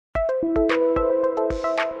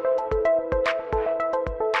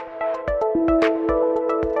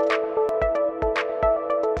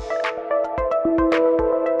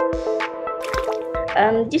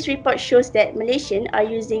This report shows that Malaysians are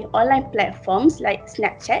using online platforms like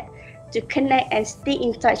Snapchat to connect and stay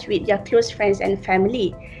in touch with their close friends and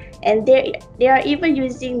family. And they are even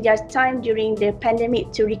using their time during the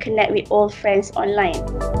pandemic to reconnect with old friends online.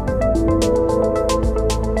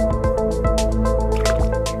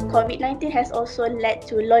 COVID-19 has also led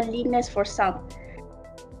to loneliness for some.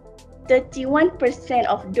 31%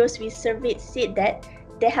 of those we surveyed said that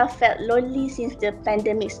they have felt lonely since the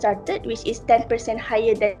pandemic started, which is 10%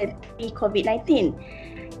 higher than pre-COVID-19.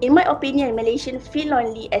 In my opinion, Malaysians feel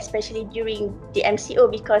lonely, especially during the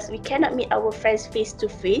MCO, because we cannot meet our friends face to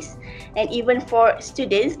face. And even for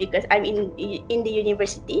students, because I'm in the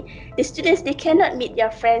university, the students, they cannot meet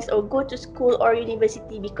their friends or go to school or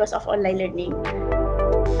university because of online learning.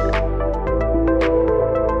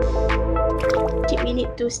 We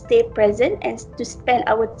need to stay present and to spend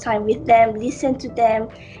our time with them, listen to them,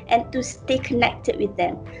 and to stay connected with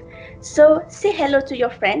them. So say hello to your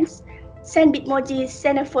friends, send Bitmojis,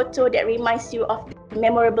 send a photo that reminds you of the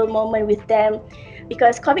memorable moment with them,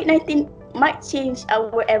 because COVID-19 might change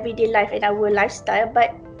our everyday life and our lifestyle,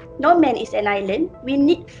 but no man is an island. We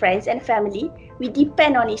need friends and family. We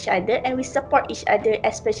depend on each other and we support each other,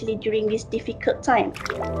 especially during this difficult time.